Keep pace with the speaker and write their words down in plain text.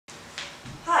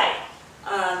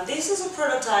This is a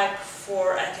prototype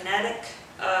for a kinetic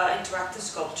interactive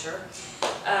sculpture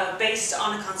based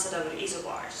on the concept of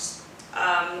isobars.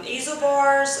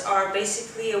 Isobars are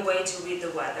basically a way to read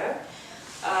the weather.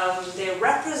 They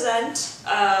represent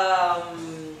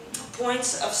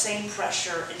points of same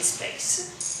pressure in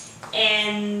space,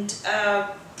 and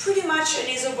pretty much an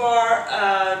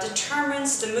isobar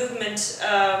determines the movement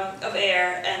of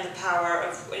air and the power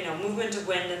of movement of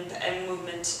wind and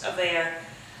movement of air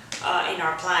in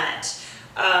our planet.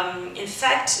 In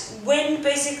fact, wind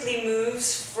basically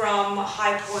moves from a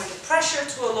high point of pressure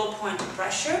to a low point of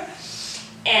pressure,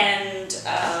 and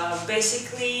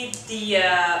basically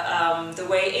the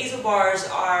way isobars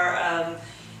are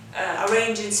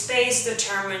arranged in space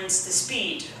determines the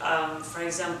speed. For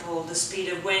example, the speed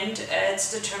of wind,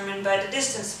 it's determined by the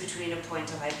distance between a point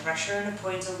of high pressure and a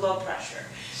point of low pressure.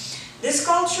 This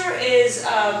sculpture is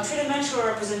a three-dimensional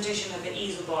representation of an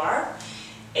isobar.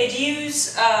 It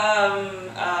uses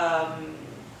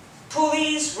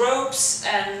pulleys, ropes,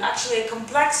 and actually a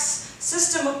complex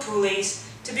system of pulleys.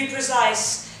 To be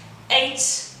precise, 8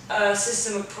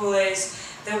 system of pulleys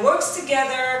that works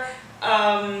together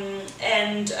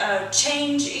and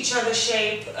change each other's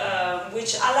shape,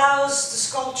 which allows the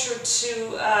sculpture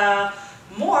to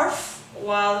morph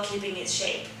while keeping its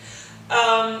shape.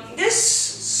 This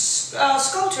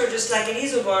sculpture, just like an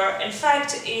isobar, in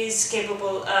fact is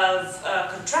capable of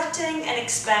contracting and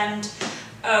expand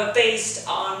based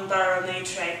on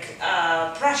barometric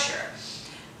pressure.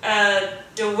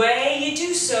 The way you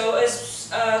do so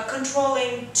is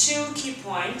controlling 2 key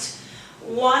points.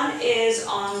 One is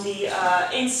on the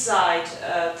inside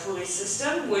pulley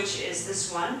system, which is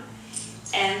this one,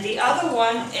 and the other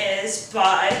one is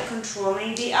by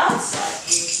controlling the outside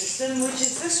pulley system, which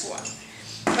is this one.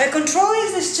 By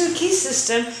controlling this 2 key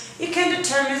system, you can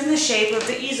determine the shape of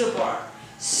the isobar.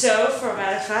 So, for a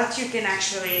matter of fact, you can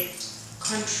actually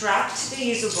contract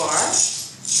the isobar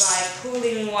by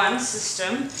pulling one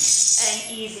system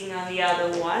and easing on the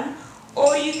other one,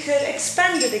 or you could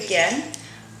expand it again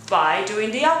by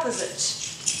doing the opposite.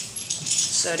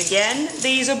 So again,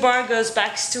 the isobar goes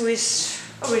back to its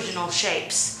original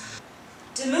shapes.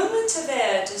 The movement of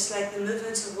air, just like the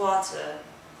movement of water,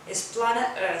 is planet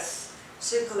Earth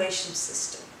circulation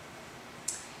system.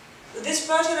 With this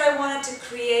project, I wanted to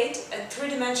create a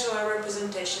 3-dimensional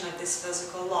representation of this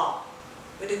physical law.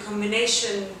 With a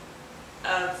combination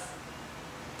of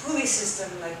pulley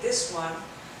system like this one,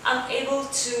 I'm able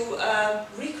to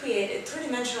recreate a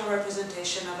 3-dimensional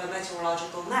representation of a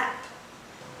meteorological map.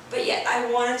 But yet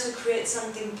I wanted to create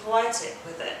something poetic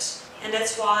with it. And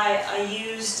that's why I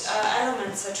used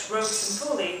elements such ropes and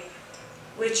pulley,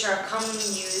 which are commonly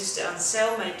used on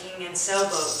sailmaking and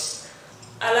sailboats.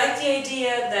 I like the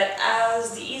idea that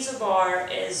as the isobar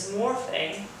is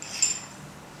morphing,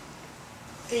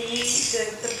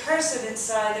 the person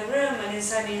inside the room and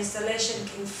inside the installation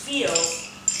can feel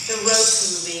the rope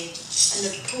moving and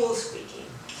the pull squeaking.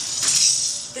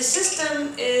 The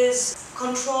system is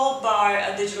controlled by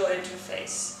a digital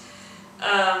interface.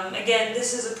 Again,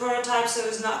 this is a prototype, so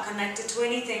it's not connected to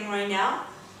anything right now,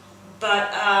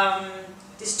 but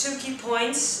these 2 key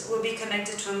points will be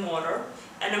connected to a motor,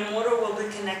 and a motor will be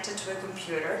connected to a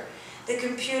computer. The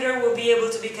computer will be able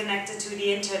to be connected to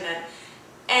the internet,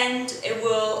 and it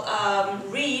will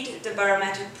read the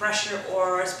barometric pressure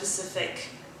or a specific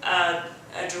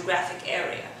geographic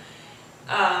area.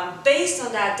 Based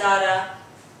on that data,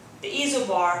 the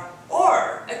isobar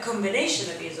or a combination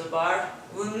of isobar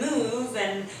will move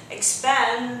and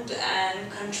expand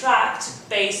and contract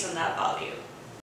based on that value.